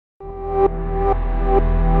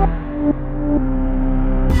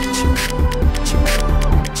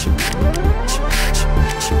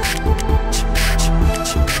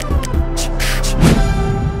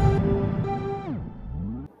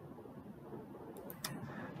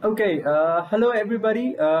Okay, hello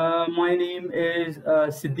everybody. My name is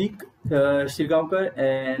Siddiq Shirgaonkar,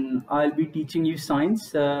 and I'll be teaching you science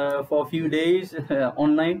for a few days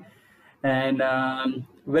online. And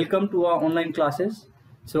welcome to our online classes.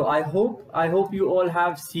 So I hope you all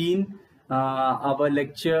have seen our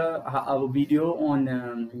lecture, our video on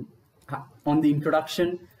the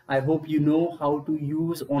introduction. I hope you know how to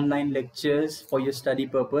use online lectures for your study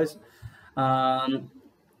purpose. Um,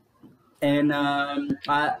 and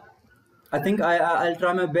I think I'll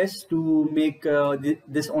try my best to make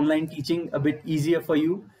this online teaching a bit easier for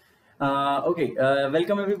you. Okay,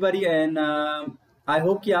 welcome everybody, and I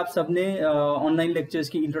hope कि आप सबने online lectures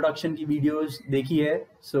की introduction की videos देखी है.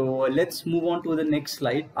 So let's move on to the next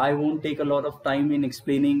slide. I won't take a lot of time in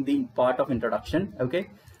explaining the part of introduction.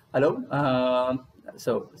 Okay, hello.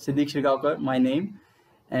 So Siddiq Shirgaonkar, my name.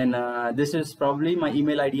 And this is probably my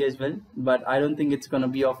email ID as well, but I don't think it's going to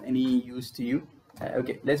be of any use to you.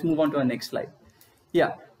 Okay, let's move on to our next slide.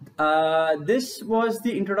 Yeah, this was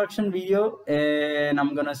the introduction video, and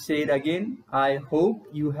I'm going to say it again. I hope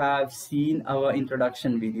you have seen our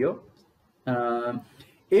introduction video.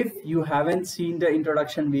 If you haven't seen the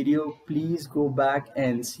introduction video, please go back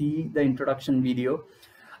and see the introduction video.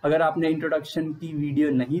 अगर आपने introduction की video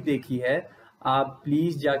नहीं देखी है, आप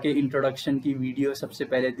please जाके introduction की video सबसे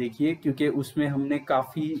पहले देखिए, क्योंकि उसमें हमने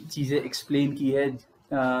काफ़ी चीज़ें एक्सप्लेन की है.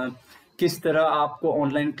 किस तरह आपको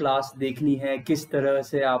ऑनलाइन क्लास देखनी है, किस तरह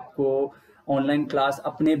से आपको ऑनलाइन क्लास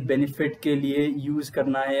अपने बेनिफिट के लिए यूज़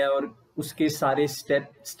करना है, और उसके सारे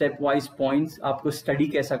स्टेप वाइज पॉइंट्स आपको स्टडी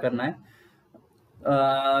कैसा करना है.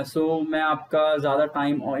 सो मैं आपका ज़्यादा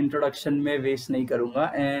टाइम और इंट्रोडक्शन में वेस्ट नहीं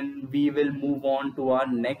करूँगा, and we will move on to our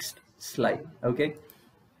next slide. Okay.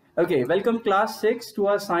 Okay, welcome class 6 to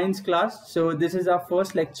our science class. So this is our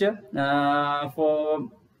first lecture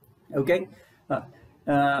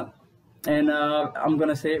and I'm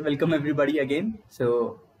gonna say welcome everybody again. So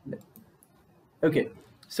okay,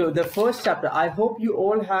 so the first chapter, I hope you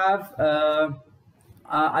all have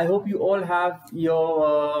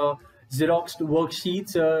your Xerox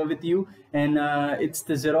worksheets with you, and it's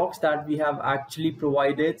the Xerox that we have actually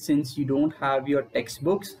provided since you don't have your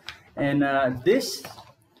textbooks. And this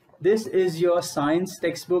is your science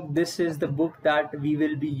textbook. This is the book that we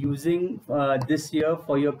will be using this year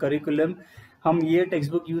for your curriculum. हम ये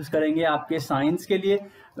text use करेंगे आपके science के लिए.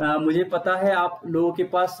 मुझे पता है आप लोगों के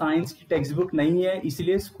पास साइंस की टेक्स्ट बुक नहीं है,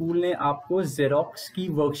 इसलिए स्कूल ने आपको जेरोक्स की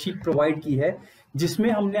वर्कशीट प्रोवाइड की है, जिसमें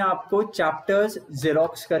हमने आपको चैप्टर्स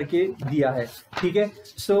जेरोक्स करके दिया है. ठीक है.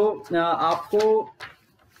 सो आपको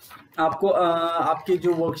आपके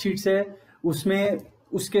जो वर्कशीट्स है उसमें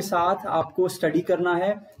उसके साथ आपको स्टडी करना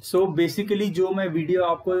है. सो बेसिकली जो मैं वीडियो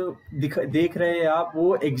आपको देख रहे हैं आप,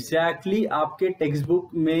 वो एग्जैक्टली आपके टेक्स्ट बुक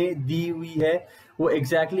में दी हुई है, वो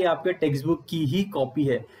एग्जैक्टली आपके टेक्स्ट बुक की ही कॉपी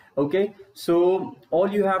है. Okay. So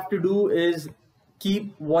all you have to do is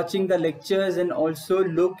keep watching the lectures and also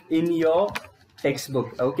look in your textbook.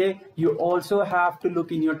 Okay, you also have to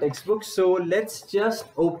look in your textbook. So let's just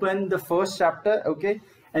open the first chapter. Okay,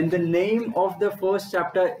 and the name of the first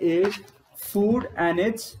chapter is food and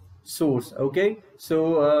its source. Okay, so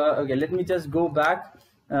okay, let me just go back.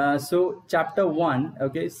 So chapter 1,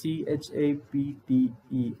 okay, CHAPTER,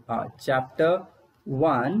 chapter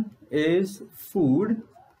 1 is food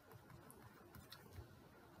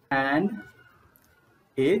and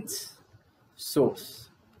its source.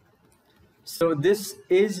 So this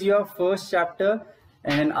is your first chapter,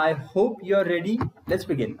 and I hope you're ready. Let's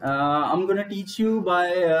begin. I'm gonna teach you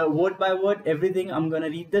word by word everything. I'm gonna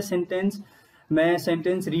read the sentence. मैं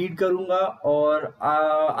sentence read करूंगा, और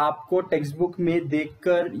आपको text book में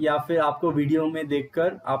देखकर या फिर आपको video में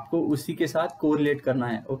देखकर आपको उसी के साथ कोरिलेट करना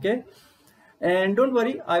है. Okay. And don't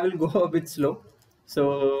worry, I will go a bit slow. So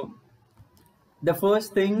the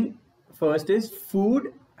first is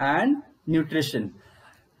food and nutrition.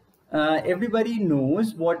 Everybody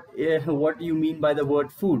knows what you mean by the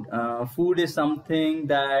word food. Food is something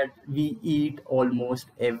that we eat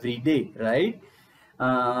almost every day, right?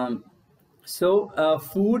 So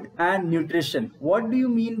food and nutrition. What do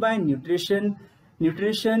you mean by nutrition?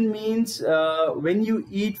 Nutrition means when you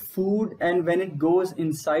eat food and when it goes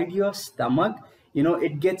inside your stomach, you know,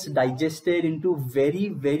 it gets digested into very,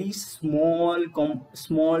 very small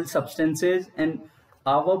substances, and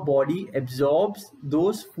our body absorbs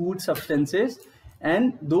those food substances,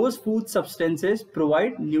 and those food substances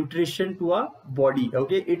provide nutrition to our body.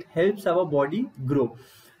 Okay, it helps our body grow.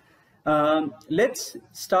 Let's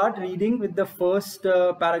start reading with the first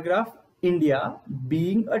paragraph. India,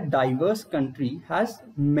 being a diverse country, has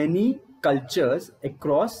many cultures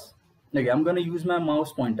across. Okay, I'm going to use my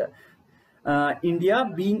mouse pointer. India,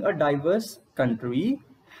 being a diverse country,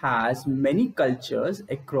 has many cultures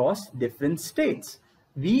across different states.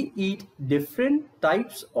 We eat different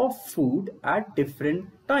types of food at different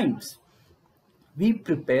times. We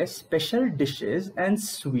prepare special dishes and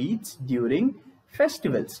sweets during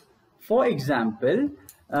festivals. For example,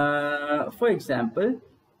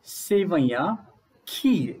 sevaiya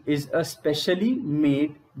kheer is a specially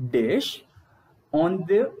made dish on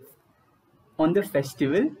the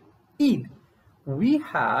festival Eid. We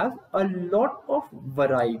have a lot of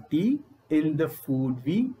variety in the food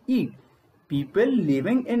we eat. People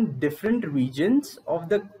living in different regions of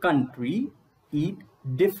the country eat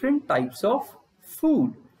different types of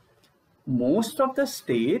food. Most of the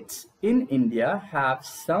states in India have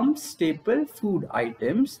some staple food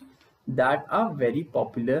items that are very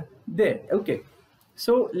popular there. Okay,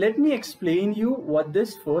 so let me explain you what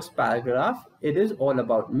this first paragraph it is all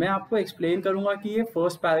about. मैं आपको explain करूँगा कि ये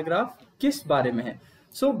first paragraph किस बारे में है.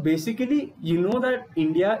 So basically, you know that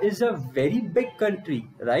India is a very big country,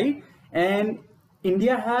 right? And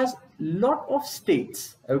India has lot of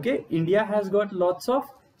states. Okay, India has got lots of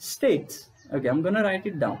states. Okay, I'm gonna write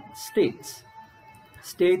it down. States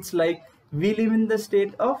like we live in the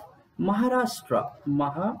state of Maharashtra.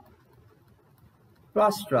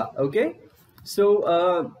 Okay,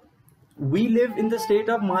 so we live in the state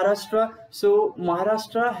of Maharashtra. So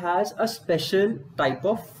Maharashtra has a special type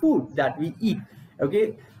of food that we eat.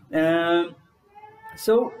 Okay,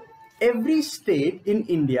 so every state in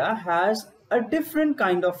India has a different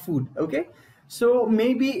kind of food. Okay, so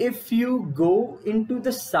maybe if you go into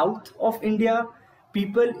the south of India,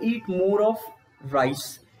 people eat more of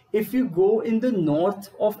rice. If you go in the north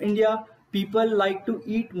of India, people like to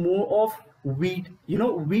eat more of wheat. You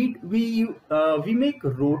know, wheat, we make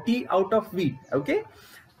roti out of wheat. Okay,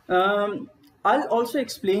 I'll also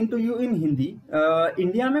explain to you in Hindi.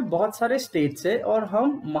 India में बहुत सारे states है और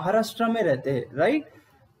हम महाराष्ट्र में रहते हैं, right?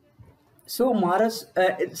 So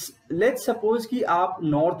Maharashtra, let's suppose कि आप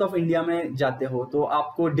नॉर्थ ऑफ इंडिया में जाते हो तो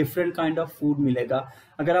आपको डिफरेंट काइंड ऑफ फूड मिलेगा.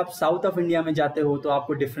 अगर आप साउथ ऑफ इंडिया में जाते हो तो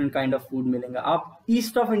आपको डिफरेंट काइंड ऑफ फूड मिलेगा. आप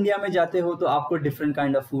ईस्ट ऑफ इंडिया में जाते हो तो आपको डिफरेंट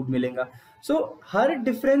काइंड ऑफ फूड मिलेगा. सो हर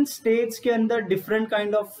डिफरेंट स्टेट्स के अंदर डिफरेंट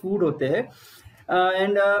काइंड ऑफ फूड होते हैं.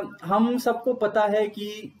 एंड हम सबको पता है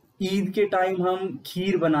कि ईद के टाइम हम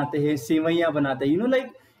खीर बनाते हैं, सेवैयाँ बनाते हैं. You know,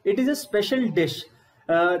 like it is a special dish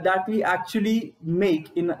that we actually make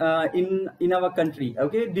in our country,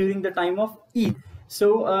 okay, during the time of Eid. So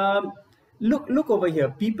look over here.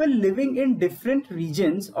 People living in different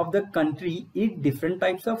regions of the country eat different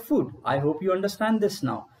types of food. I hope you understand this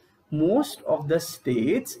now. Most of the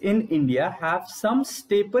states in India have some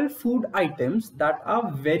staple food items that are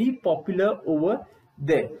very popular over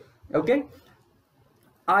there. Okay,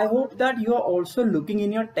 I hope that you are also looking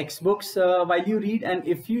in your textbooks while you read, and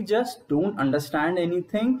if you just don't understand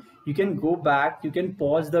anything, you can go back, you can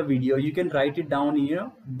pause the video, you can write it down in your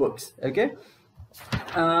books. Okay,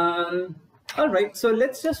 all right, so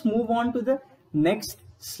let's just move on to the next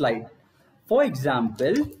slide. For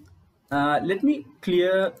example, let me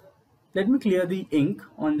clear the ink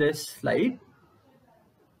on this slide.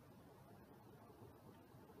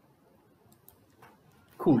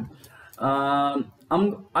 Cool.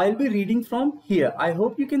 I'll be reading from here. I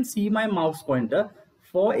hope you can see my mouse pointer.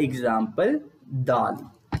 For example, dal.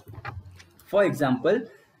 For example,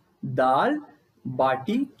 dal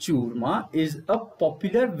bati churma is a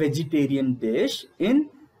popular vegetarian dish in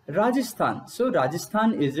Rajasthan. So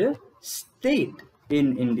Rajasthan is a state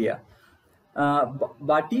in India.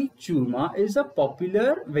 Bati churma is a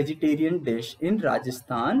popular vegetarian dish in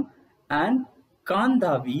Rajasthan, and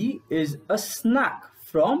kandhavi is a snack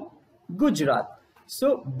from Gujarat.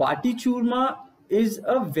 So bati churma is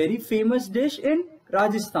a very famous dish in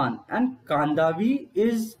Rajasthan, and kandhavi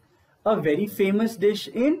is a very famous dish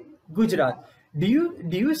in Gujarat. Do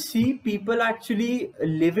you see people actually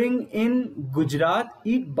living in Gujarat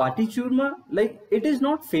eat bati churma? Like, it is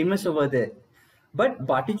not famous over there, but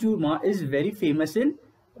bati churma is very famous in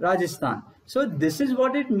Rajasthan. So this is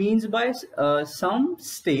what it means by some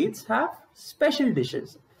states have special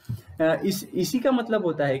dishes. इसी का मतलब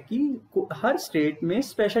होता है कि हर state में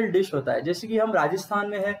special dish होता है. जैसे कि हम राजस्थान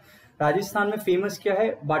में है, राजस्थान में फेमस क्या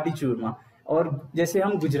है? बाटी चूरमा. और जैसे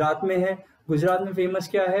हम गुजरात में है, गुजरात में फेमस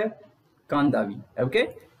क्या है? कांदावी. Okay,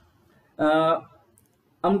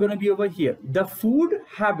 I'm gonna be over here. The food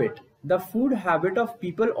habit of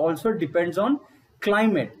people also depends on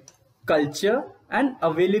climate, culture, and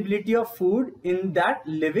availability of food in that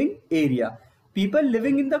living area. People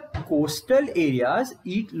living in the coastal areas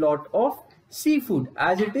eat lot of seafood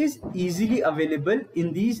as it is easily available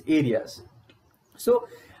in these areas. So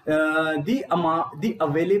the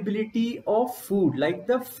availability of food, like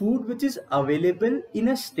the food which is available in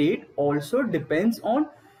a state, also depends on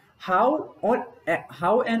how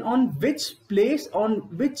and on which place, on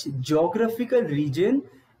which geographical region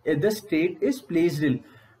the state is placed in.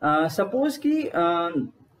 Suppose कि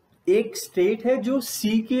एक state है जो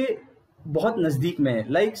सी के बहुत नजदीक में है,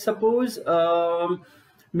 like suppose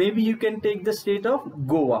maybe you can take the state of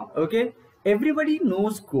Goa. Okay, everybody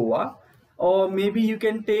knows Goa. Or maybe you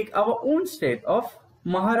can take our own state of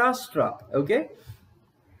Maharashtra. Okay,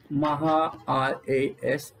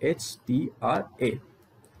 Maharashtra.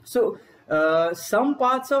 So some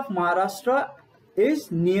parts of Maharashtra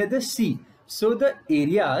is near the sea, so the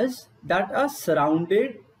areas that are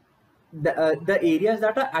surrounded, the areas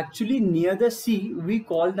that are actually near the sea, we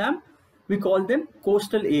call them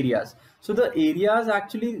coastal areas. So the areas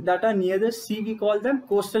actually that are near the sea, we call them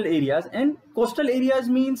coastal areas. And coastal areas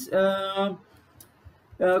means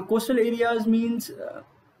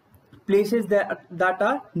places that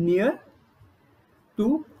are near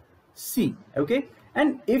to sea. Okay,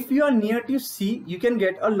 and if you are near to sea, you can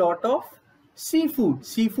get a lot of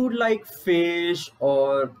seafood like fish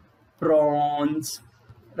or prawns,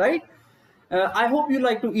 right? I hope you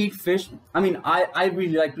like to eat fish. I mean, I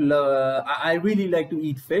really like to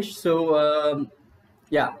eat fish. So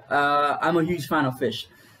yeah, I'm a huge fan of fish.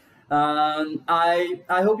 I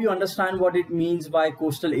hope you understand what it means by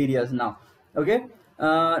coastal areas now. Okay.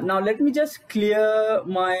 Now let me just clear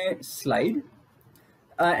my slide.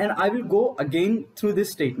 And I will go again through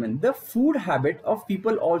this statement. The food habit of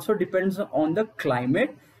people also depends on the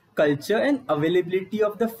climate, culture, and availability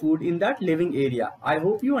of the food in that living area. I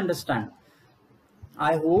hope you understand.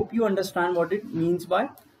 I hope you understand what it means by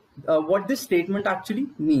what this statement actually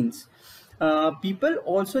means. People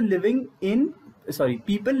living in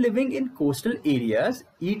coastal areas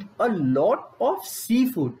eat a lot of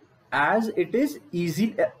seafood, as it is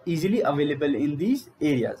easily available in these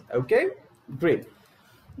areas. Okay, great.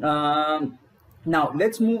 Now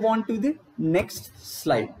let's move on to the next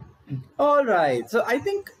slide. All right, so I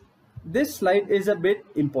think this slide is a bit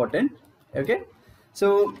important. Okay,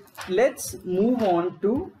 so let's move on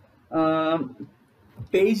to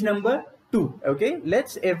page number 2. Okay,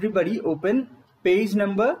 let's everybody open page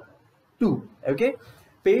number 2. Okay,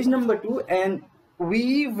 page number 2, and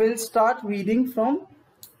we will start reading from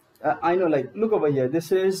I know, like, look over here,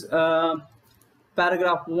 this is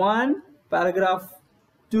paragraph 1, paragraph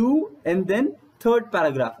 2, and then third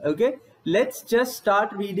paragraph. Okay, let's just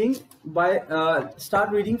start reading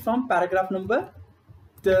from paragraph number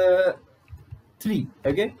 3.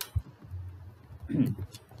 Okay.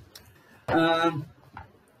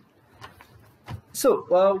 So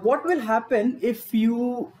what will happen if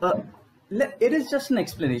you it is just an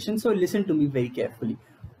explanation, so listen to me very carefully.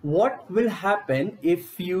 What will happen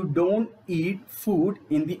if you don't eat food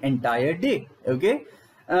in the entire day? Okay,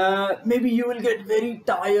 maybe you will get very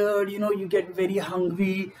tired, you get very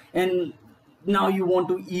hungry, and now you want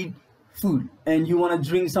to eat food and you want to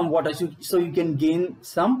drink some water so you can gain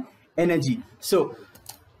some energy. So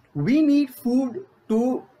we need food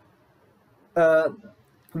so that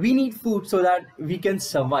we can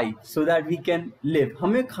survive, so that we can live.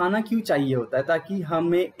 हमें खाना क्यों चाहिए होता है? ताकि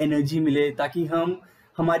हमें energy मिले, ताकि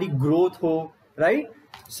हमारी ग्रोथ हो, right?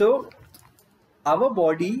 So our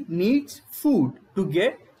body needs food to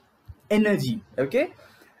get energy. Okay,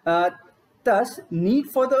 thus need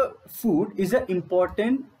for the food is an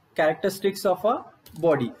important characteristics of our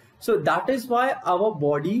body. So that is why our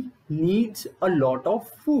body needs a lot of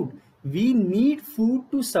food. We need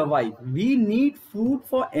food to survive. We need food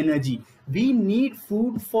for energy. We need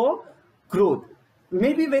food for growth.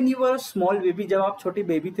 Maybe when you were a small baby, जब आप छोटे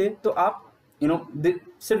baby थे, तो आप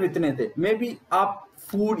सिर्फ इतने थे. Maybe आप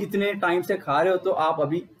food इतने टाइम से खा रहे हो, तो आप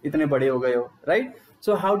अभी इतने बड़े हो गए हो, right?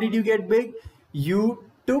 So how did you get big? You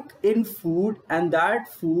took in food, and that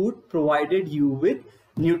food provided you with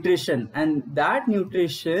nutrition, and that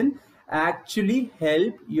nutrition actually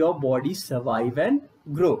help your body survive and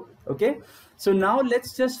grow. Okay, so now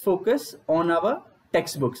let's just focus on our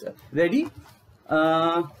textbooks. Ready?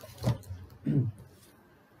 The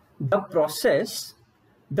process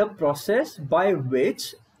by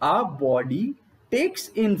which our body takes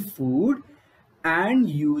in food and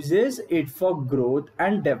uses it for growth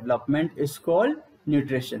and development is called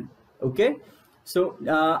nutrition. Okay, so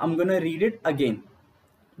I'm gonna read it again.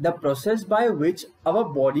 The process by which our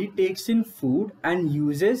body takes in food and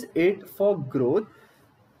uses it for growth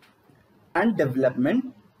and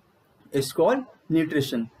development is called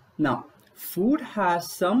nutrition. Now, food has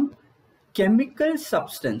some chemical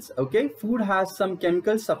substance. Okay, food has some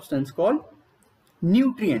chemical substance called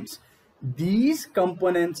nutrients. these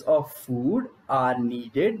components of food are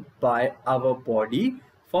needed by our body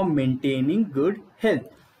for maintaining good health.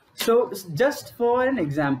 So just for an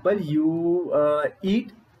example, you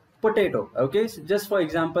eat potato. Okay, so just for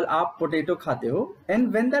example, आप potato खाते हो,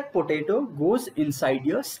 and when that potato goes inside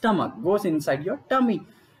your stomach, goes inside your tummy,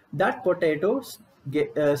 that potato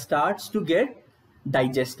starts to get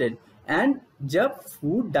digested. And जब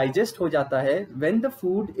food digest हो जाता है, when the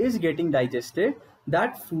food is getting digested,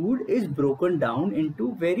 that food is broken down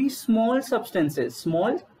into very small substances,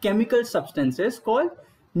 small chemical substances called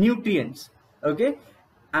nutrients. Okay,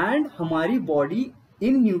 and हमारी body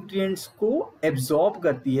इन nutrients को absorb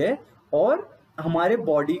करती है और हमारे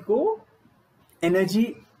बॉडी को एनर्जी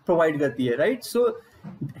प्रोवाइड करती है, right? So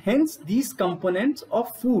hence these components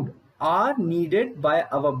of food are needed by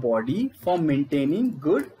our body for maintaining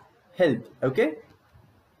good health. Okay,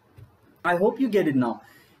 I hope you get it now.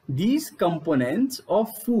 These components of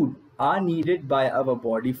food are needed by our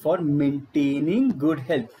body for maintaining good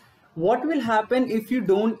health. What will happen if you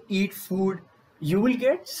don't eat food? You will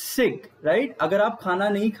get sick, right? अगर आप खाना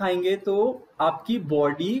नहीं खाएंगे तो आपकी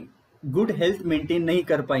body good health maintain नहीं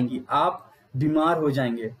कर पाएंगी, आप बीमार हो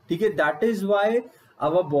जाएंगे. ठीक है, that is why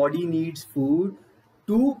our body needs food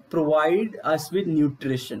to provide us with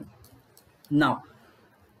nutrition. Now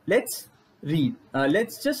let's read.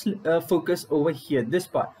 Let's just focus over here, this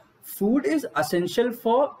part. Food is essential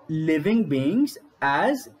for living beings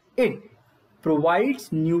as it provides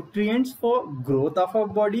nutrients for growth of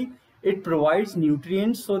our body. It provides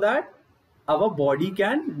nutrients so that our body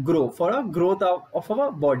can grow, for a growth of our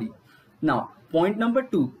body. Now, point number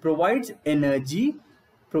 2, provides energy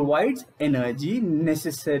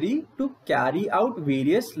necessary to carry out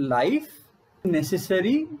various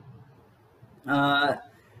necessary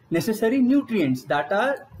nutrients that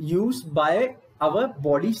are used by our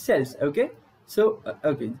body cells. Okay, so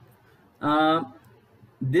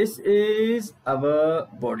this is our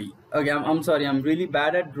body. Okay, I'm sorry, I'm really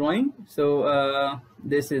bad at drawing. So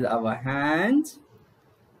this is our hands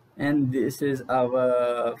and this is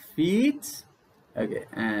our feet. Okay,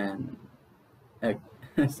 and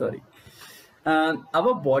sorry,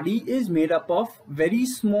 our body is made up of very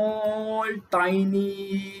small,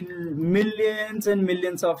 tiny, millions and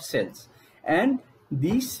millions of cells, and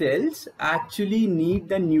these cells actually need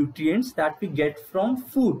the nutrients that we get from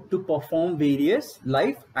food to perform various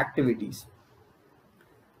life activities.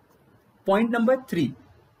 Point number 3,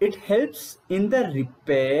 it helps in the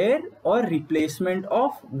repair or replacement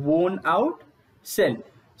of worn out cell.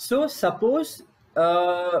 So suppose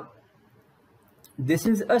this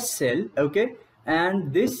is a cell, okay,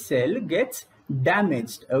 and this cell gets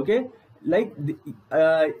damaged, okay, like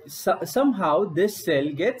somehow this cell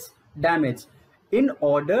gets damaged. In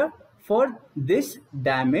order for this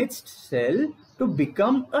damaged cell to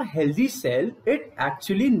become a healthy cell, it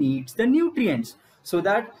actually needs the nutrients so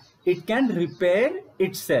that it can repair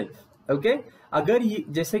itself. Okay, अगर ये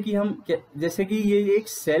जैसे कि ये एक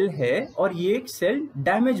cell है और ये एक सेल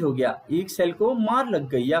डैमेज हो गया, एक सेल को मार लग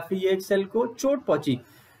गई या फिर ये एक सेल को चोट पहुंची,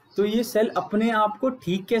 तो ये सेल अपने आप को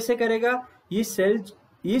ठीक कैसे करेगा? ये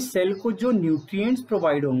सेल को जो न्यूट्रिएंट्स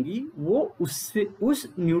प्रोवाइड होंगी वो उस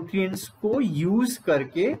न्यूट्रिएंट्स को यूज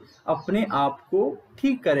करके अपने आप को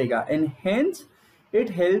ठीक करेगा. And hence it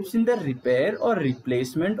helps in the repair or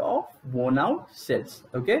replacement of worn out cells.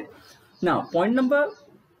 Okay, now point number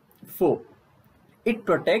 4, it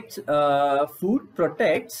protects food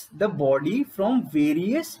protects the body from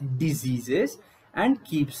various diseases and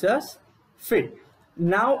keeps us fit.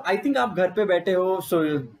 Now I think आप घर पे बैठे हो, so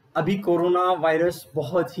अभी corona virus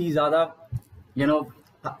बहुत ही ज्यादा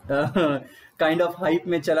kind of hype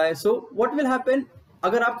में चला है. सो व्हाट विल हैपन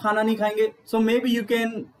अगर आप खाना नहीं खाएंगे? सो may be you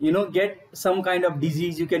can get some kind of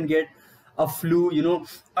disease, you can get a flu,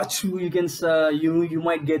 you can you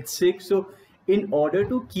might get sick. So in order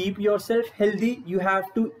to keep yourself healthy, you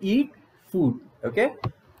have to eat food. Okay,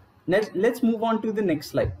 let's move on to the next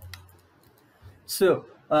slide. So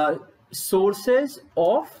sources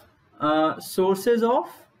of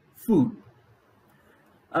food.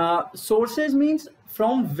 Sources means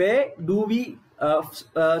from where do we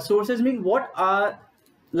sources mean what are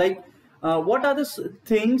the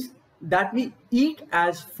things that we eat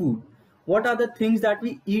as food. What are the things that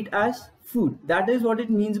we eat as food? That is what it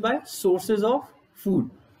means by sources of food.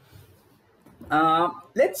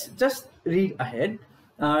 Let's just read ahead.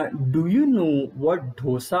 Do you know what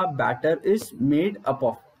dosa batter is made up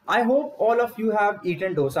of? I hope all of you have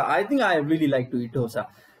eaten dosa. I think I really like to eat dosa.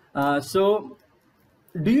 So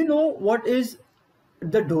do you know what is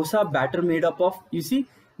the dosa batter made up of? You see,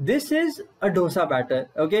 this is a dosa batter.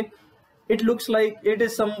 Okay, it looks like it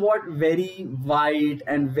is somewhat very white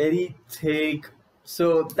and very thick.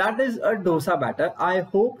 So that is a dosa batter. I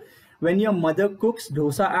hope when your mother cooks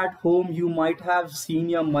dosa at home, you might have seen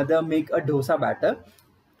your mother make a dosa batter.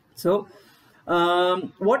 So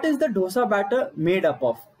what is the dosa batter made up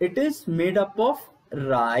of? It is made up of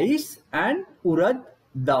rice and urad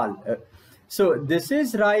dal. So this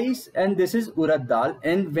is rice and this is urad dal,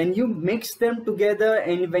 and when you mix them together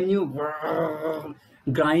and when you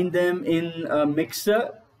grind them in a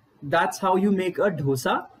mixer, that's how you make a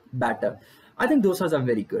dosa batter. I think dosas are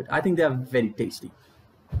very good. I think they are very tasty.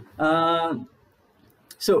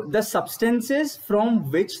 So the substances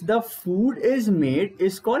from which the food is made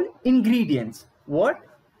is called ingredients. What?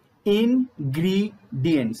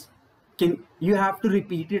 Ingredients. You have to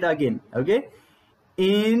repeat it again, okay?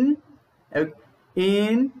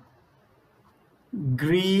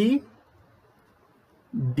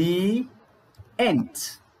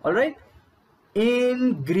 Ingredients. All right?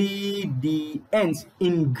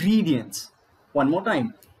 Ingredients. One more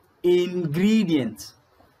time. Ingredients.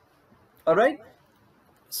 All right?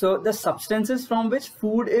 So the substances from which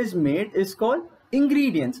food is made is called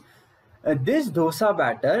ingredients. This dosa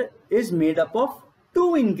batter is made up of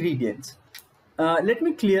 2 ingredients. Let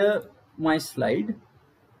me clear my slide.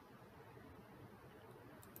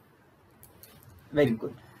 Very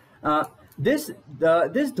good. This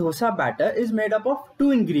dosa batter is made up of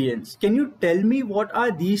 2 ingredients. Can you tell me what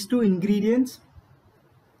are these 2 ingredients?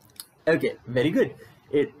 Okay, very good.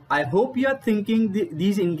 I hope you are thinking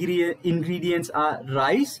these ingredients are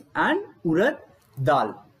rice and urad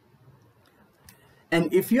dal.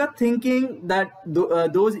 And if you are thinking that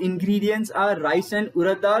those ingredients are rice and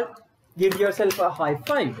urad dal, give yourself a high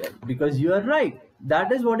five, because you are right.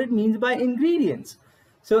 That is what it means by ingredients.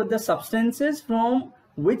 So the substances from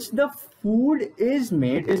which the food is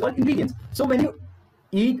made is called ingredients. So when you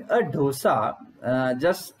eat a dosa,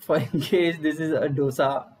 just for in case this is a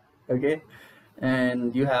dosa, okay,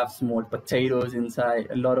 and you have small potatoes inside,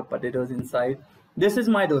 a lot of potatoes inside. This is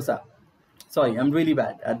my dosa. Sorry, I'm really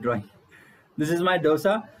bad at drawing. This is my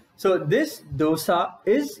dosa. So this dosa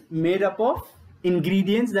is made up of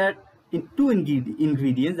ingredients two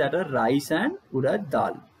ingredients that are rice and urad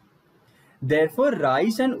dal. Therefore,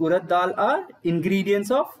 rice and urad dal are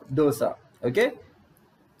ingredients of dosa. Okay.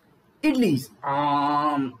 Idlis.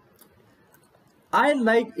 I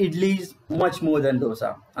like idlis much more than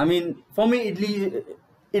dosa. I mean, for me, idli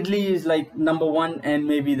is like number 1, and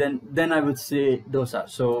maybe then I would say dosa.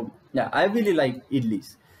 So yeah, I really like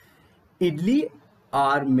idlis. Idli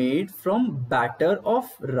are made from batter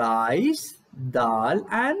of rice, dal,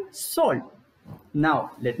 and salt.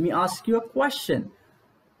 Now, let me ask you a question.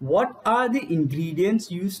 What are the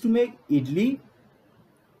ingredients used to make idli?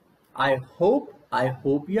 I hope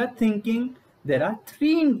you are thinking there are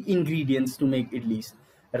 3 ingredients to make idlis: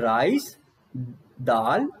 rice,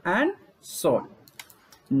 dal, and salt.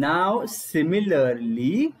 Now,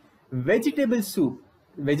 similarly, vegetable soup.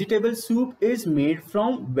 Vegetable soup is made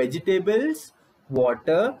from vegetables,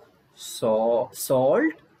 water,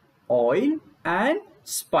 salt, oil, and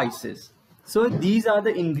spices. So these are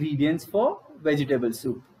the ingredients for vegetable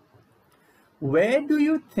soup. Where do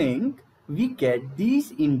you think we get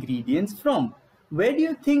these ingredients from? Where do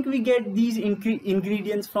you think we get these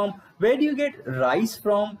ingredients from? Where do you get rice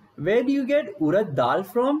from? Where do you get urad dal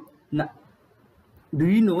from? Do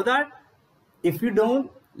you know that? If you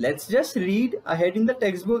don't, let's just read ahead in the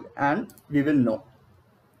textbook and we will know.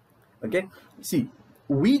 Okay, see,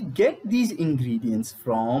 we get these ingredients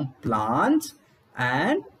from plants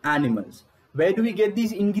and animals. Where do we get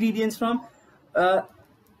these ingredients from?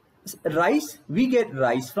 Rice, we get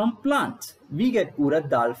rice from plants. We get urad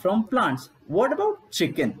dal from plants. What about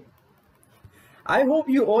chicken? I hope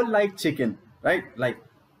you all like chicken, right? Like,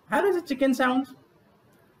 how does a chicken sound?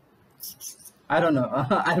 I don't know.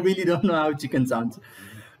 I really don't know how chicken sounds.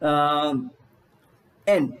 And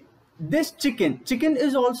this chicken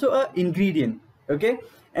is also an ingredient, okay?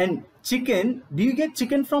 And chicken, do you get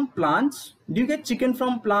chicken from plants? Do you get chicken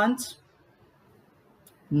from plants?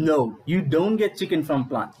 No, you don't get chicken from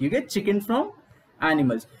plants. You get chicken from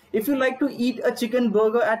animals. If you like to eat a chicken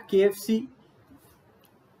burger at KFC,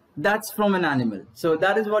 that's from an animal. So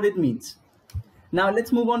that is what it means. Now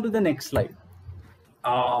let's move on to the next slide.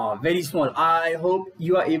 Very small. I hope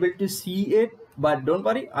you are able to see it, but don't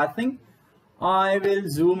worry. I think I will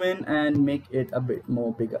zoom in and make it a bit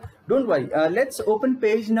more bigger. Don't worry. Let's open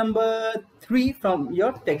page number 3 from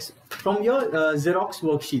your text, from your Xerox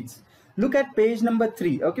worksheets. Look at page number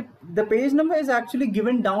 3. Okay, the page number is actually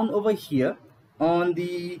given down over here on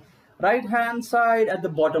the right hand side at the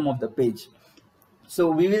bottom of the page.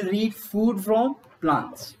 So we will read food from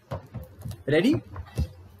plants. Ready?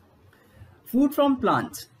 Food from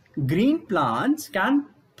plants. Green plants can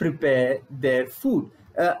prepare their food.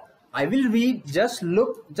 I will read. Just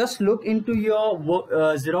look into your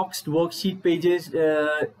Xerox worksheet pages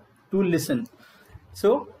to listen.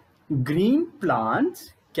 So, green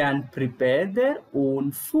plants can prepare their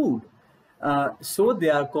own food. So they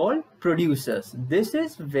are called producers. This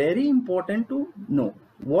is very important to know.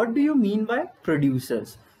 What do you mean by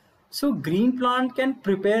producers? So green plant can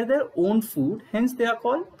prepare their own food, hence they are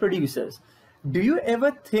called producers. Do you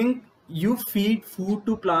ever think you feed food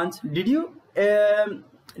to plants? Did you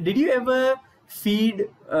ever feed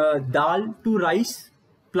dal to rice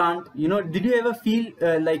plant? You know, did you ever feel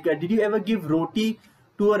did you ever give roti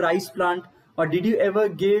to a rice plant, or did you ever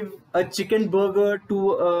give a chicken burger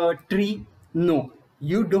to a tree? No,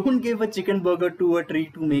 you don't give a chicken burger to a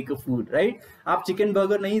tree to make a food, right? आप chicken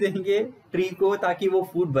burger नहीं देंगे tree को ताकि वो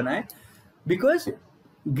food बनाए, because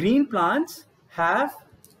green plants have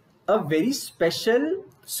a very special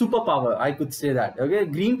superpower. I could say that. Okay,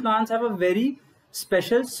 green plants have a very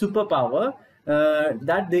special superpower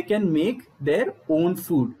that they can make their own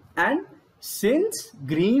food. And since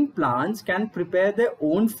green plants can prepare their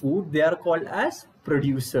own food, they are called as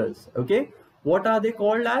producers. Okay, what are they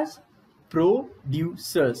called as?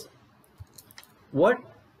 Producers. What?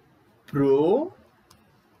 Producers.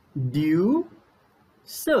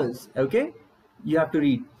 Okay, you have to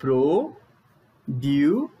read producers.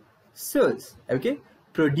 Okay,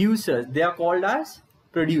 producers, they are called as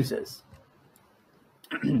producers.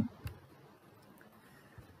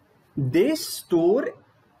 They store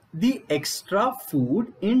the extra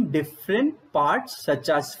food in different parts such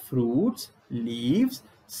as fruits, leaves,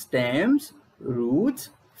 stems, roots,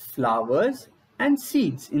 flowers and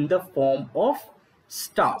seeds in the form of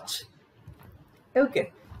starch.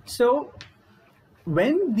 Okay, so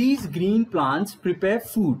when these green plants prepare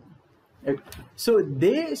food, so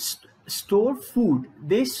they store food.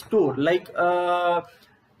 They store like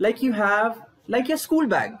you have like your school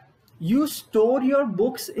bag. You store your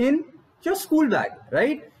books in your school bag,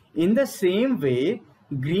 right? In the same way,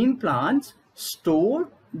 green plants store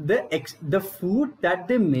the food that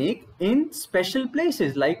they make in special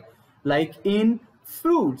places, like in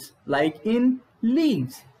fruits, like in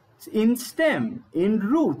leaves, in stem, in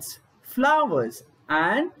roots, flowers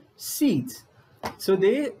and seeds. So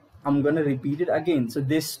I'm gonna repeat it again. So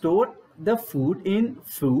they store the food in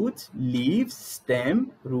fruits, leaves,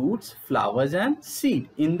 stem, roots, flowers and seed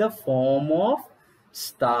in the form of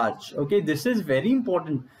starch. Okay, this is very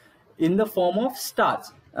important. In the form of starch.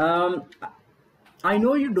 I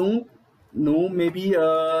know you don't know maybe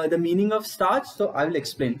the meaning of starch, so I will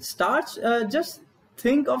explain. Starch, just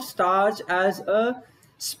think of starch as a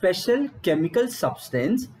special chemical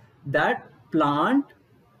substance that plant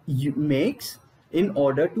makes in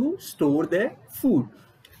order to store their food.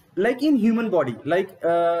 Like in human body, like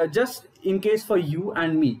just in case for you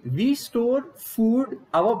and me, we store food,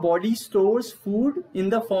 our body stores food in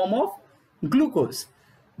the form of glucose.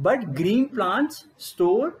 But green plants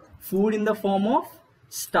store food in the form of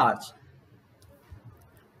starch.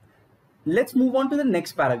 Let's move on to the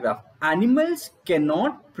next paragraph. Animals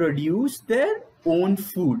cannot produce their own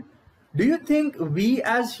food. Do you think we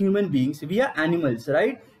as human beings, we are animals,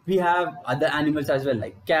 right? We have other animals as well,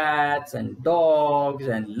 like cats and dogs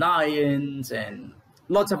and lions and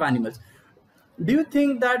lots of animals. Do you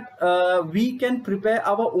think that we can prepare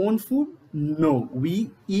our own food? No, we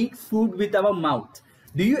eat food with our mouth.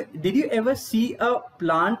 Did you ever see a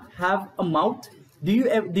plant have a mouth?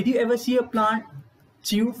 Did you ever see a plant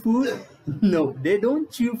chew food? No, they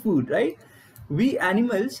don't chew food, right? We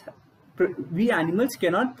animals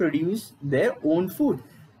cannot produce their own food.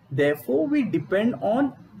 Therefore, we depend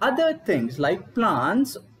on other things like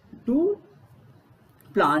plants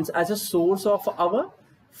as a source of our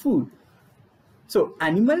food. So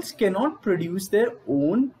animals cannot produce their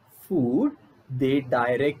own food. They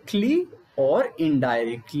directly or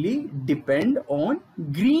indirectly depend on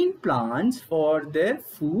green plants for their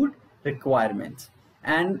food requirements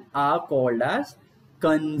and are called as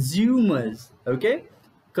consumers. Okay,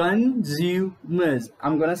 consumers.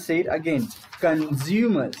 I'm gonna say it again.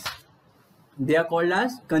 Consumers. They are called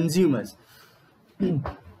as consumers.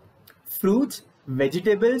 Fruits,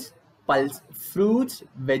 vegetables,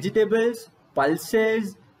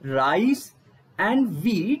 pulses, rice and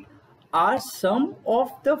wheat are some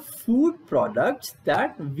of the food products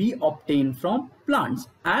that we obtain from plants.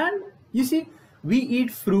 And you see, we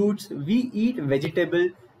eat fruits, we eat vegetable,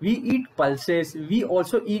 we eat pulses, we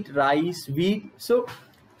also eat rice, wheat. So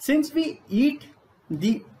since we eat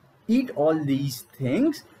all these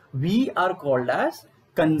things, we are called as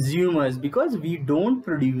consumers because we don't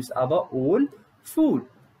produce our own food.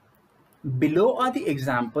 Below are the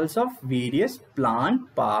examples of various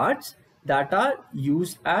plant parts that are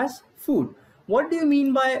used as food. What do you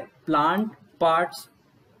mean by plant parts?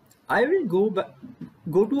 I will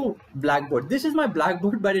go to blackboard. This is my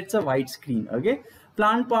blackboard, but it's a white screen. Okay,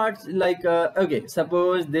 plant parts like okay,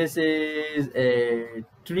 suppose this is a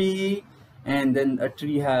tree, and then a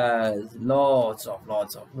tree has lots of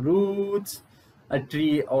roots. A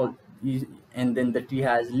tree and then the tree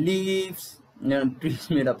has leaves. You know, tree is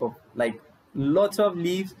made up of like lots of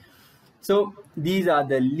leaves. So these are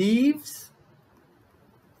the leaves.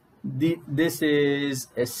 This is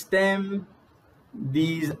a stem.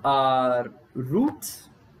 These are roots.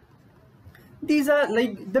 These are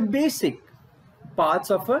like the basic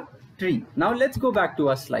parts of a tree. Now let's go back to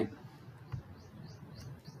our slide.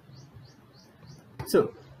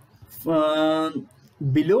 So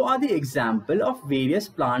below are the example of various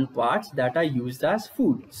plant parts that are used as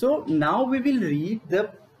food. So now we will read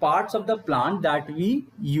the parts of the plant that we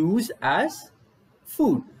use as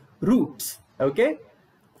food. Roots. Okay.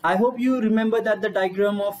 I hope you remember that the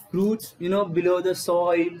diagram of roots, you know, below the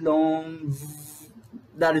soil, long,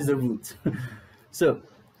 that is the roots. So,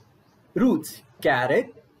 roots,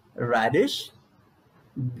 carrot, radish,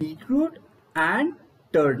 beetroot and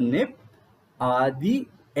turnip are the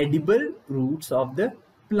edible roots of the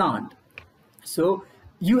plant. So,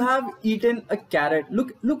 you have eaten a carrot.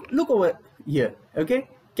 Look over here, okay?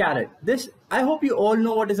 Carrot. This, I hope you all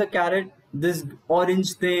know what is a carrot. This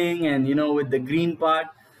orange thing and, you know, with the green part.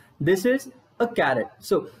 This is a carrot.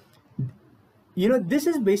 So, you know, this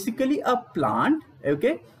is basically a plant,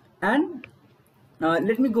 okay? And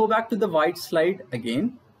let me go back to the white slide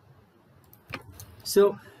again.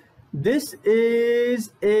 So, this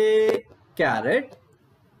is a carrot,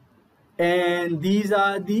 and these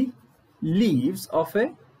are the leaves of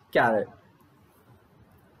a carrot.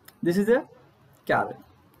 This is a carrot.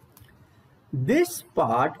 This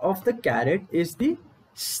part of the carrot is the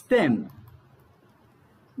stem.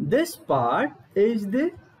 This part is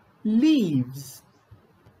the leaves.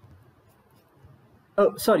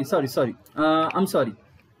 Oh, sorry. I'm sorry.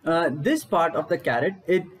 This part of the carrot,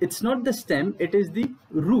 it's not the stem, it is the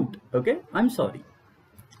root. Okay, I'm sorry.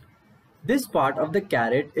 This part of the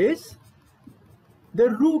carrot is the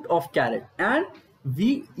root of carrot, and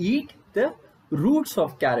we eat the roots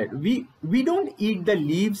of carrot. We don't eat the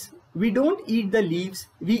leaves. We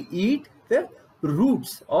eat the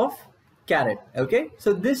roots of carrot. Okay,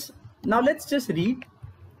 so this, now let's just read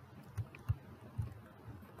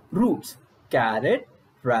roots: carrot,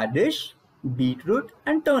 radish, beetroot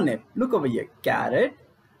and turnip. Look over here: carrot,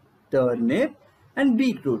 turnip and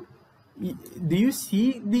beetroot. Do you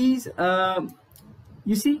see these?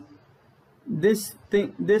 You see this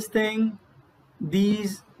thing,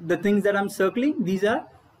 the things that I'm circling, these are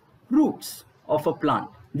roots of a plant.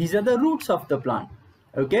 These are the roots of the plant.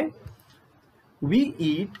 Okay, we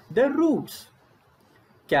eat the roots.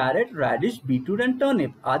 Carrot, radish, beetroot and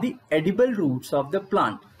turnip are the edible roots of the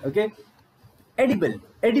plant. Okay, edible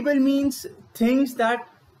means things that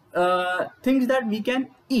we can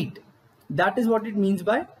eat. That is what it means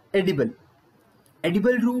by edible.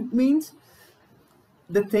 Edible root means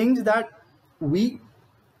the things that we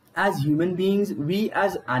as human beings, we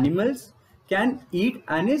as animals can eat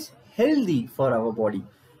and is healthy for our body.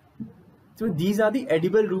 So these are the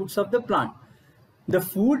edible roots of the plant. The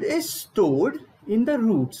food is stored in the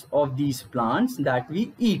roots of these plants that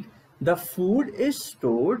we eat. The food is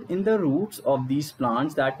stored in the roots of these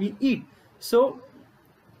plants that we eat. So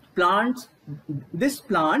this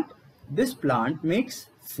plant makes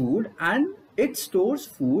food and it stores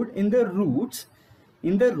food in the roots,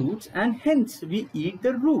 and hence we eat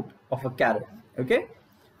the root of a carrot. Okay,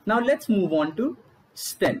 now let's move on to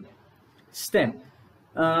stem.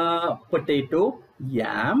 Potato,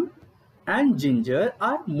 yam and ginger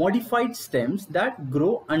are modified stems that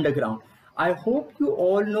grow underground. I hope you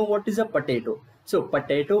all know what is a potato. So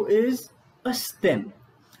potato is a stem.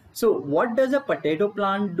 So what does a potato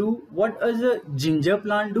plant do? What does a ginger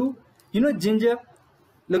plant do? You know ginger,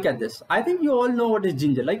 look at this. I think you all know what is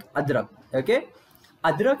ginger, like adrak. Okay,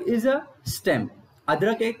 adrak is a stem.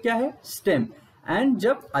 अदरक एक क्या है? Stem. And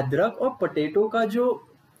जब अदरक और potato का जो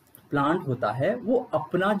plant होता है वो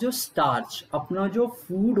अपना जो स्टार्च, अपना जो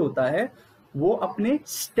फूड होता है वो अपने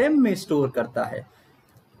स्टेम में स्टोर करता है.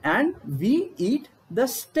 And we eat the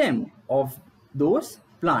stem of those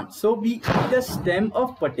plants. So we eat the stem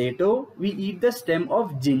of potato, we eat the stem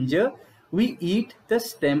of ginger, we eat the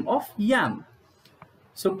stem of yam.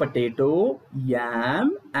 So potato,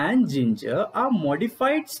 yam and ginger are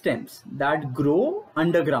modified stems that grow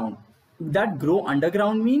underground. that grow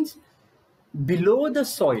underground means below the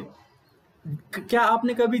soil. क्या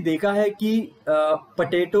आपने कभी देखा है कि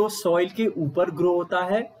potato soil के ऊपर grow होता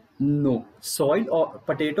है? No, soil or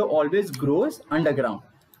potato always grows underground.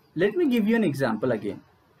 Let me give you an example again.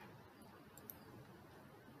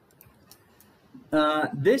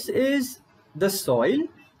 This is the soil.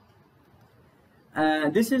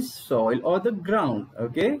 This is soil or the ground,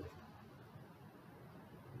 okay?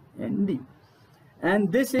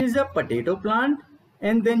 And this is a potato plant,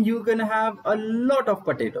 and then you're gonna have a lot of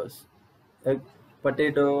potatoes.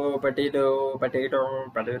 Potato, potato,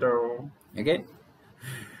 potato, potato. Okay.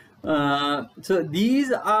 So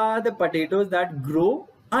these are the potatoes that grow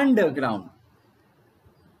underground.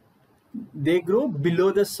 They grow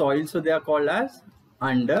below the soil, so they are called as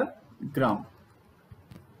underground.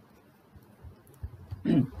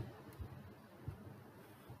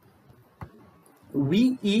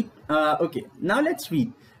 We eat, okay, now let's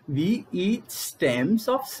read. We eat stems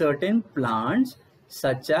of certain plants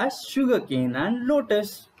such as sugarcane and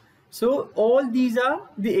lotus. So all these are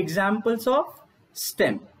the examples of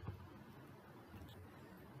stem.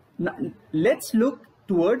 Now let's look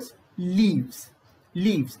towards leaves.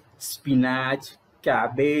 Leaves: spinach,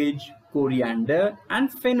 cabbage, coriander,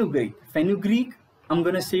 and fenugreek. Fenugreek, I'm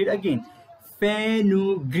gonna say it again.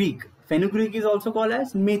 Fenugreek. Fenugreek is also called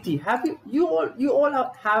as methi. You all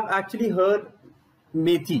have actually heard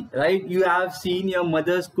methi, right? You have seen your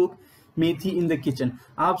mothers cook methi in the kitchen.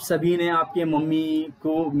 आप सभी ने आपके mummy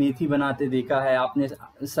को मेथी बनाते देखा है. आपने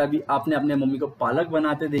अपने मम्मी को पालक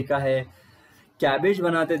बनाते देखा है, कैबेज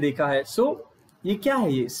बनाते देखा है. सो ये क्या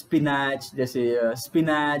है? ये स्पिनच, जैसे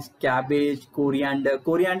spinach, cabbage, coriander.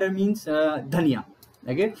 Coriander means धनिया.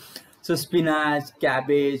 Okay, so spinach,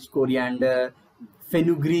 cabbage, coriander,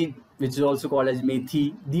 fenugreek, which is also called as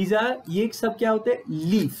methi. These are, ये सब क्या होते हैं?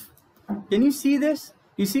 Leaf. Can you see this?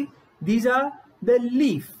 You see, these are the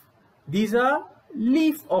leaf. These are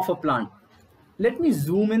leaf of a plant. Let me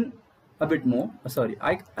zoom in a bit more. Oh, sorry,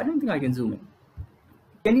 I don't think I can zoom in.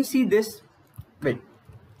 Can you see this? Wait,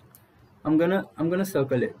 I'm gonna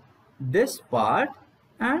circle it. This part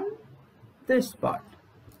and this part.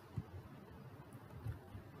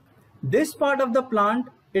 This part of the plant,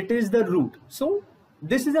 it is the root. So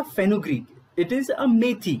this is a fenugreek. It is a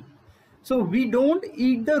methi. So we don't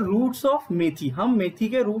eat the roots of methi. हम मेथी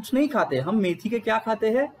के roots नहीं खाते. हम मेथी के क्या खाते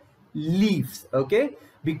हैं? Leaves. Okay,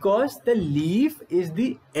 because the leaf is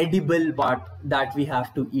the edible part that we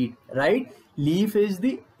have to eat, right? Leaf is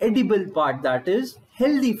the edible part that is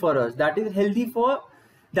healthy for us. That is healthy for,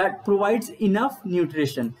 that provides enough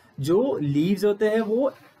nutrition. जो leaves होते हैं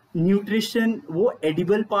वो nutrition, वो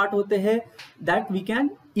edible part होते हैं that we can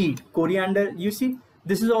eat. Coriander, you see,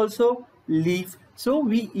 this is also leaf. So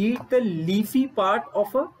we eat the leafy part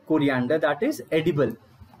of a coriander that is edible.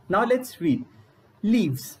 Now let's read.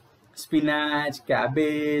 Leaves: spinach,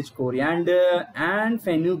 cabbage, coriander, and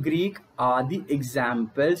fenugreek are the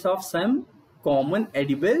examples of some common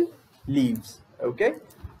edible leaves. Okay.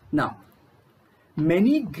 Now,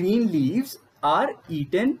 many green leaves are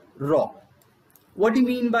eaten raw. What do you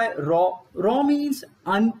mean by raw? Raw means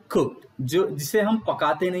uncooked. जो जिसे हम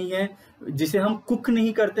पकाते नहीं हैं, जिसे हम cook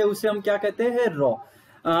नहीं करते, उसे हम क्या कहते हैं? Raw.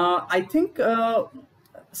 I think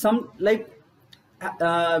some like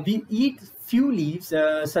we eat few leaves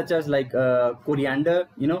such as like coriander.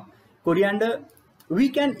 You know, coriander, we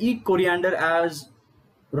can eat coriander as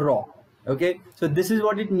raw. Okay, so this is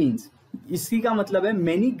what it means. इसी का मतलब है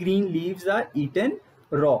many green leaves are eaten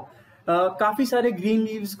raw. काफी सारे green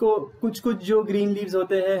leaves को, कुछ जो green leaves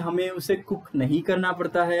होते हैं हमें उसे कुक नहीं करना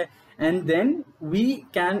पड़ता है, and then we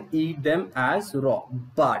can eat them as raw.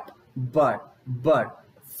 But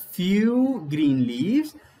few green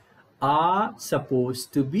leaves are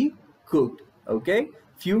supposed to be cooked. Okay,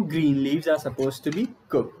 few green leaves are supposed to be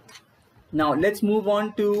cooked. Now let's move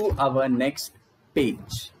on to our next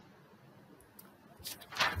page.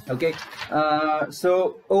 Okay,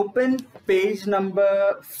 so open page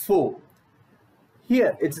number 4.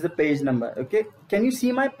 Here it's the page number. Okay, can you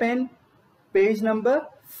see my pen? Page number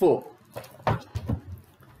 4.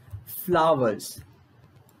 Flowers.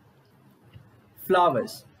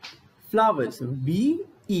 We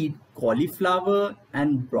eat cauliflower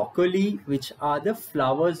and broccoli, which are the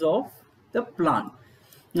flowers of the plant.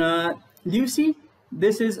 Do you see?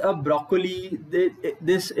 This is a broccoli.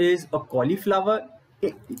 This is a cauliflower.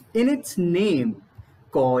 In its name,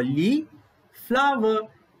 cauliflower,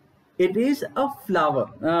 it is a flower.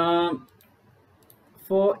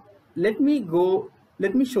 Let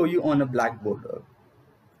me show you on a blackboard.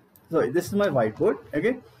 Sorry, this is my whiteboard.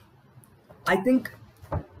 Okay, I think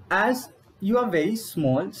as you are very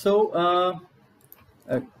small, so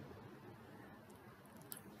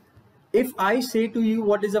if I say to you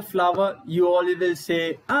what is a flower, you all will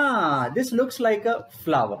say, ah, this looks like a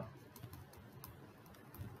flower.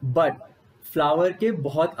 But flower के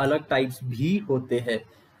बहुत अलग types भी होते हैं.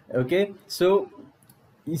 Okay, so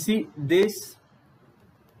you see this.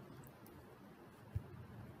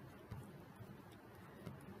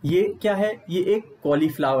 ये क्या है? ये एक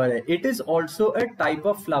कॉलीफ्लावर है. It is also a type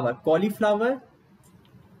of flower.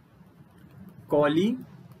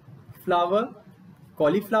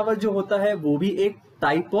 Cauliflower जो होता है वो भी एक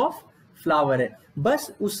टाइप ऑफ फ्लावर है.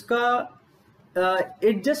 बस उसका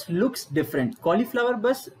it just looks different. Cauliflower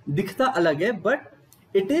बस दिखता अलग है, but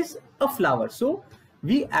it is a flower. So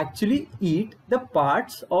we actually eat the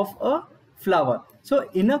parts of a flower. So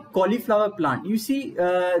in a cauliflower plant, you see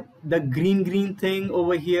the green thing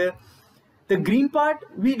over here. The green part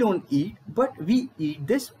we don't eat, but we eat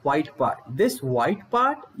this white part. This white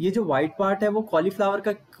part, ये जो white part है वो cauliflower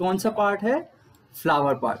का कौन सा part है?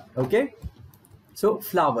 Flower part. Okay. So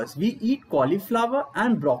flowers, we eat cauliflower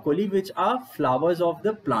and broccoli, which are flowers of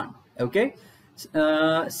the plant. Okay.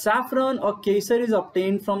 Saffron or kesar is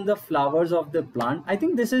obtained from the flowers of the plant. I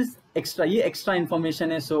think this is extra. ये extra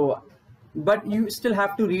information है. So but you still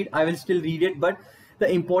have to read. I will still read it, but the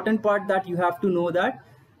important part that you have to know that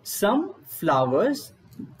some flowers,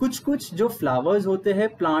 कुछ जो flowers होते हैं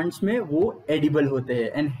plants में वो edible होते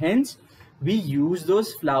हैं, and hence we use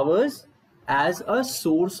those flowers as a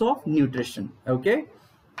source of nutrition. Okay,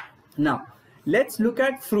 now let's look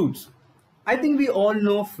at fruits. I think we all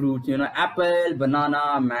know fruits, you know, apple,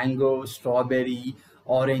 banana, mango, strawberry,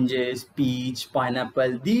 oranges, peach,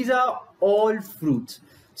 pineapple. These are all fruits.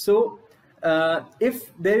 So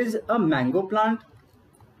if there is a mango plant,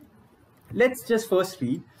 let's just first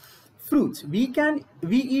read fruits. We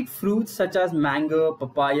eat fruits such as mango,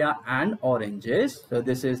 papaya, and oranges. So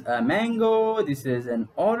this is a mango, this is an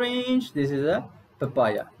orange, this is a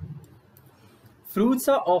papaya. Fruits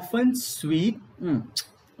are often sweet,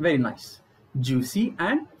 very nice, juicy,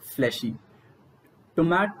 and fleshy.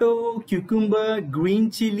 Tomato, cucumber, green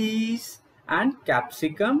chilies, and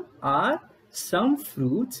capsicum are some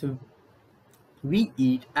fruits we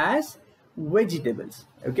eat as vegetables.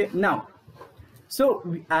 Okay, now, so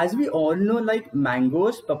as we all know, like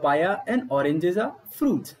mangoes, papaya, and oranges are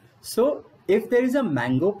fruits. So if there is a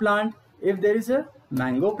mango plant, okay, if there is a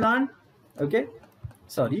mango plant, okay,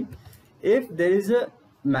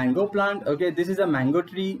 this is a mango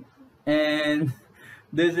tree and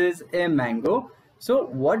this is a mango. So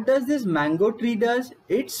what does this mango tree does?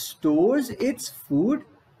 It stores its food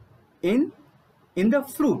in the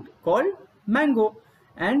fruit called mango,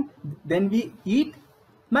 and then we eat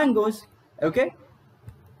mangoes. Okay,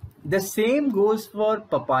 the same goes for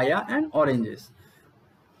papaya and oranges.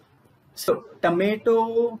 So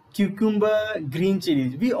tomato, cucumber, green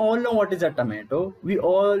chilies, we all know what is a tomato, we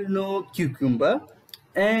all know cucumber,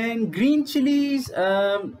 and green chilies,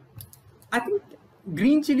 I think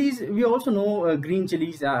green chilies, we also know green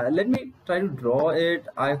chilies. Let me try to draw it.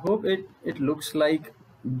 I hope it looks like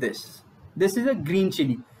this. This is a green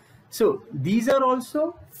chili. So these are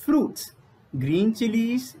also fruits. Green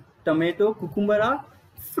chilies, tomato, cucumber are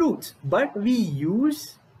fruits, but we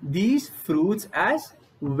use these fruits as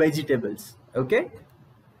vegetables. Okay,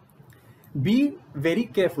 be very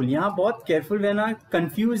careful. यहाँ बहुत careful रहना,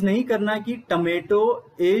 confuse नहीं करना कि tomato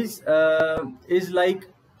is like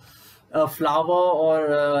a flower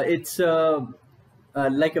or it's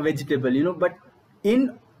like a vegetable, you know. But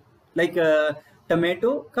in like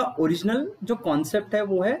tomato का original जो concept है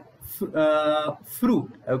वो है fruit.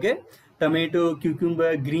 Okay, tomato,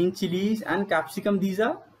 cucumber, green chilies, and capsicum, these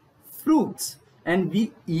are fruits, and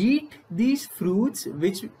we eat these fruits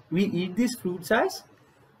as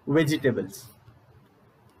vegetables.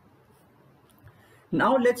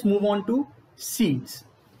 Now let's move on to seeds.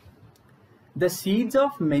 The seeds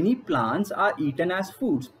of many plants are eaten as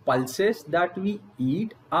foods. Pulses that we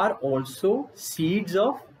eat are also seeds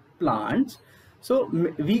of plants. So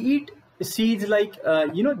we eat seeds like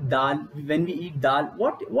you know, dal. When we eat dal,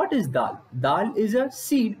 what is dal? Dal is a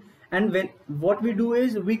seed, and what we do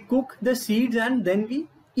is we cook the seeds and then we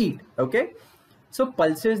eat. Okay, so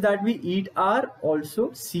pulses that we eat are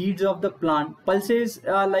also seeds of the plant. Pulses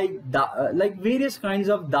are like various kinds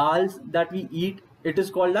of dals that we eat. It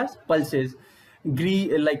is called as pulses.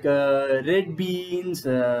 Like red beans,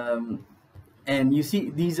 and you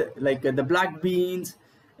see these like the black beans,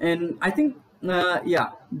 and I think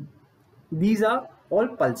yeah, these are all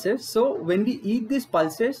pulses. So when we eat these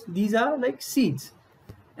pulses, these are like seeds,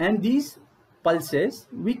 and these pulses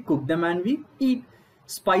we cook them and we eat.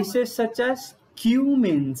 Spices such as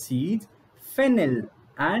cumin seeds, fennel,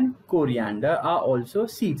 and coriander are also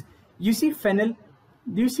seeds. You see fennel,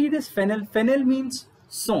 Do you see this fennel? Fennel means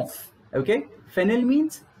saunf. Okay, fennel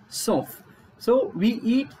means saunf. So we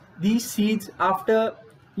eat these seeds after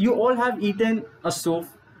you all have eaten a saunf.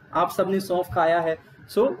 आप सबने सौंफ खाया है.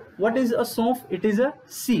 So what is a saunf? It is a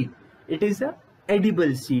seed. It is a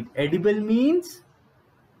edible seed. Edible means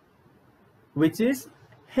which is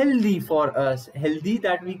healthy for us, healthy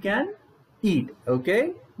that we can eat.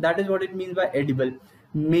 Okay, that is what it means by edible.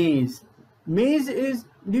 Maize. Maize is,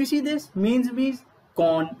 do you see this? Maize means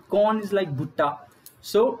corn. Corn is like bhutta.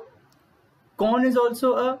 So corn is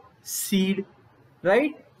also a seed,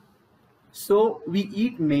 right? So we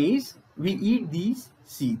eat maize, we eat these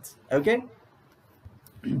seeds. Okay.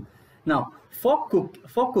 Now for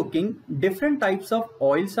cooking, different types of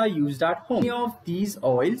oils are used at home. Many of these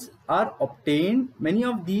oils are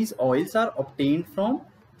obtained from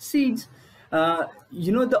seeds.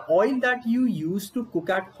 You know, the oil that you use to cook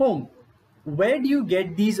at home, where do you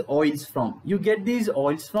get these oils from? You get these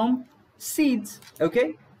oils from seeds.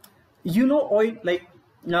 Okay, you know, oil, like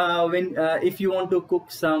if you want to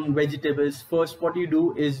cook some vegetables, first what you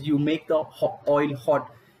do is you make the oil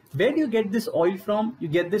hot. Where do you get this oil from? You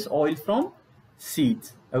get this oil from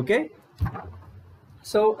seeds. Okay,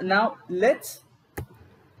 so now let's,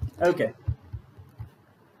 okay,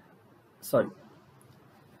 sorry.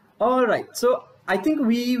 All right, so I think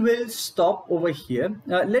we will stop over here.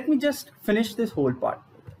 Let me just finish this whole part.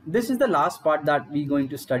 This is the last part that we're going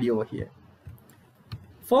to study over here.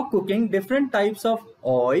 For cooking, different types of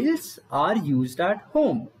oils are used at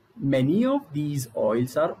home. Many of these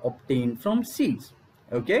oils are obtained from seeds.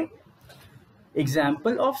 Okay.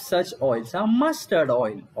 Example of such oils are mustard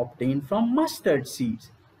oil, obtained from mustard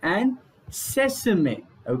seeds, and sesame.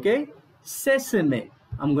 Okay. Sesame.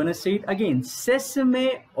 I'm going to say it again.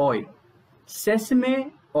 Sesame oil.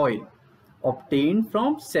 Sesame oil, obtained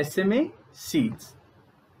from sesame seeds.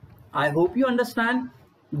 I hope you understand.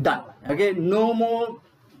 Done. Okay. No more.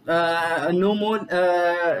 I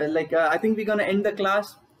think we're gonna end the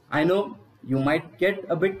class. I know you might get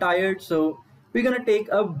a bit tired, so we're gonna take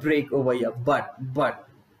a break over here. But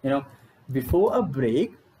you know, before a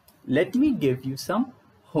break, let me give you some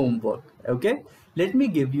homework. Okay, let me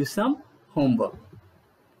give you some homework.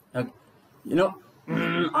 Okay. You know,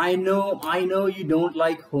 I know you don't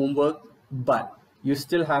like homework, but you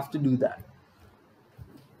still have to do that.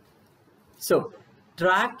 So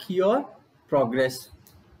track your progress.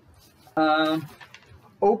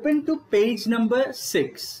 Open to page number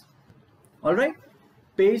 6. All right,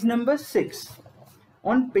 page number 6.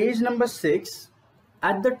 On page number 6,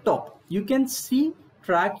 at the top, you can see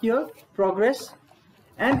track your progress,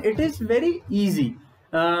 and it is very easy.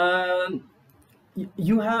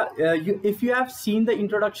 If you have seen the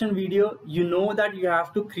introduction video, you know that you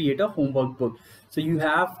have to create a homework book. So you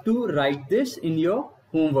have to write this in your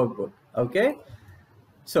homework book. Okay,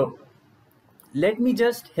 so let me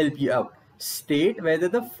just help you out. State whether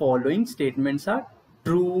the following statements are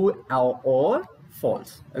true or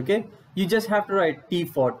false. Okay, you just have to write T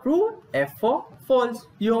for true, F for false.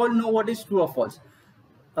 You all know what is true or false.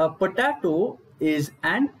 A potato is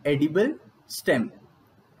an edible stem.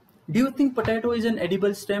 Do you think potato is an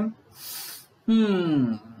edible stem?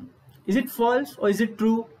 Is it false or is it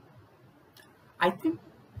true? I think,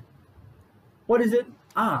 what is it?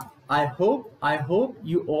 I hope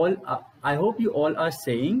you all are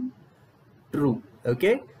saying true.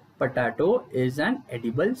 Okay, potato is an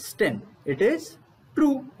edible stem. It is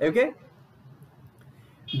true. Okay.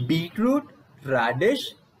 Beetroot,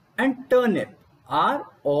 radish, and turnip are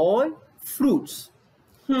all fruits.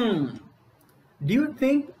 Do you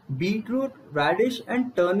think beetroot, radish,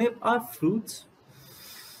 and turnip are fruits?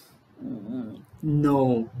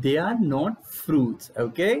 No, they are not fruits.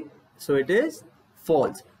 Okay, so it is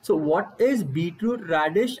false. So what is beetroot,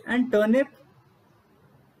 radish, and turnip?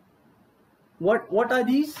 What are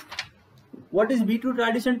these? What is beetroot,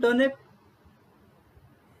 radish, and turnip?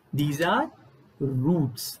 These are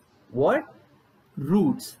roots. What?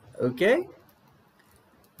 Roots. Okay.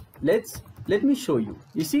 Let me show you.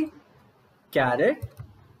 You see, carrot.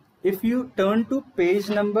 If you turn to page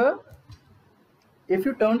number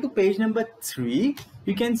 3,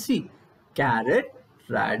 you can see carrot,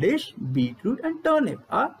 radish, beetroot, and turnip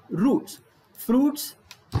are roots. Fruits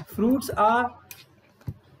are,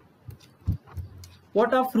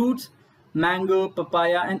 what are fruits? Mango,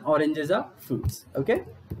 papaya, and oranges are fruits. Okay.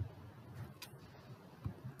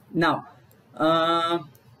 Now,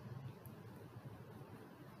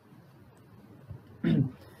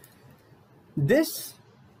 this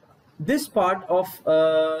part of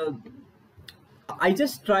I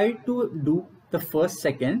just tried to do the first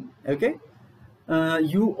second. Okay,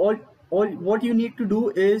 you all what you need to do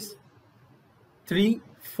is 3,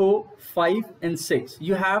 4, 5 and 6.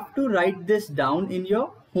 You have to write this down in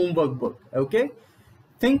your homework book. Okay,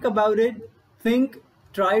 think about it.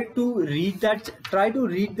 Try to read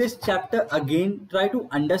this chapter again, try to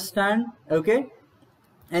understand. Okay,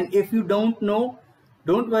 and if you don't know,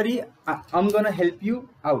 don't worry, I'm gonna help you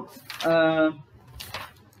out.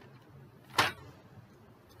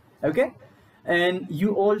 Okay, and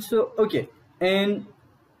you also, okay, and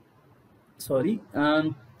sorry,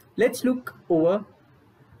 let's look over,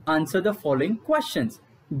 answer the following questions.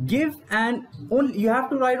 Give an only, you have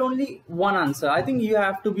to write only one answer. I think you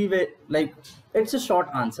have to be like, it's a short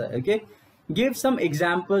answer. Okay, give some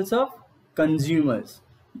examples of consumers.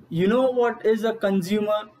 You know what is a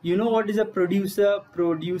consumer, you know what is a producer.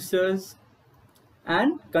 Producers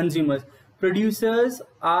and consumers. Producers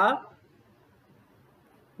are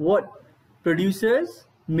what? Producers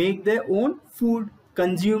make their own food.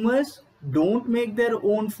 Consumers don't make their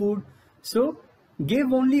own food. So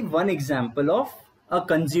give only one example of a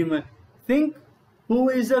consumer. Think who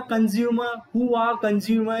is a consumer, who are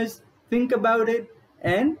consumers. Think about it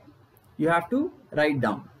and you have to write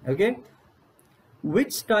down. Okay,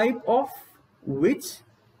 which type of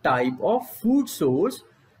food source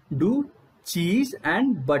do cheese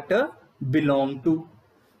and butter belong to?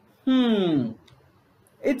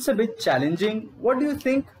 It's a bit challenging. What do you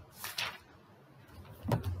think?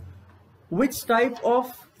 Which type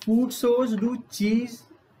of food source do cheese,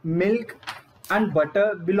 milk and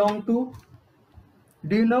butter belong to?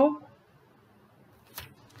 Do you know?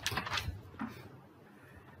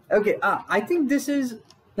 Okay, I think this is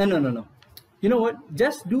no. You know what?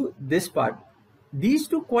 Just do this part. These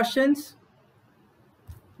two questions.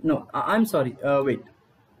 No, I'm sorry. Wait.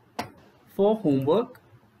 For homework,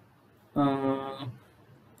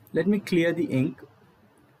 let me clear the ink.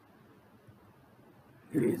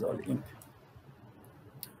 Erase all ink.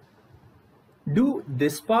 Do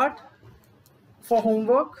this part for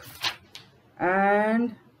homework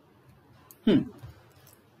and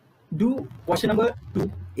do question number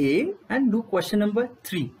 2A and do question number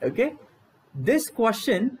 3. Okay, this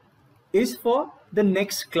question is for the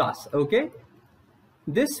next class. Okay,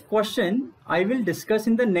 this question I will discuss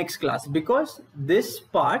in the next class, because this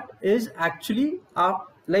part is actually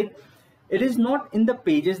like, it is not in the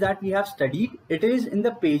pages that we have studied, it is in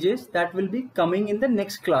the pages that will be coming in the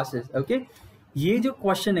next classes. Okay, ये जो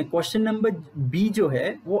question है, question number B जो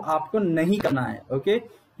है वो आपको नहीं करना है. Okay,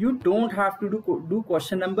 you don't have to do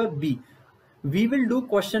question number B. We will do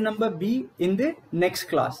question number B in the next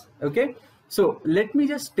class. Okay, so let me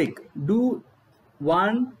just take, do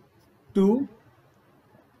 1, 2,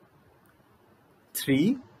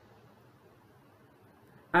 3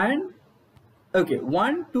 and okay,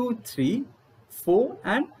 1, 2, 3, 4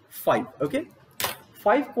 and 5. Okay,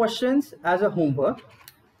 5 questions as a homework.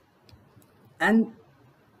 And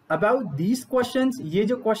about these questions, ये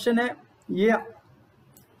जो question है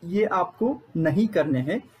ये आपको नहीं करने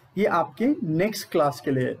हैं, ये आपके next class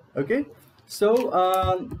के लिए है. Okay, so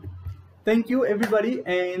thank you everybody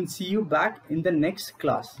and see you back in the next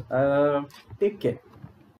class. Take care.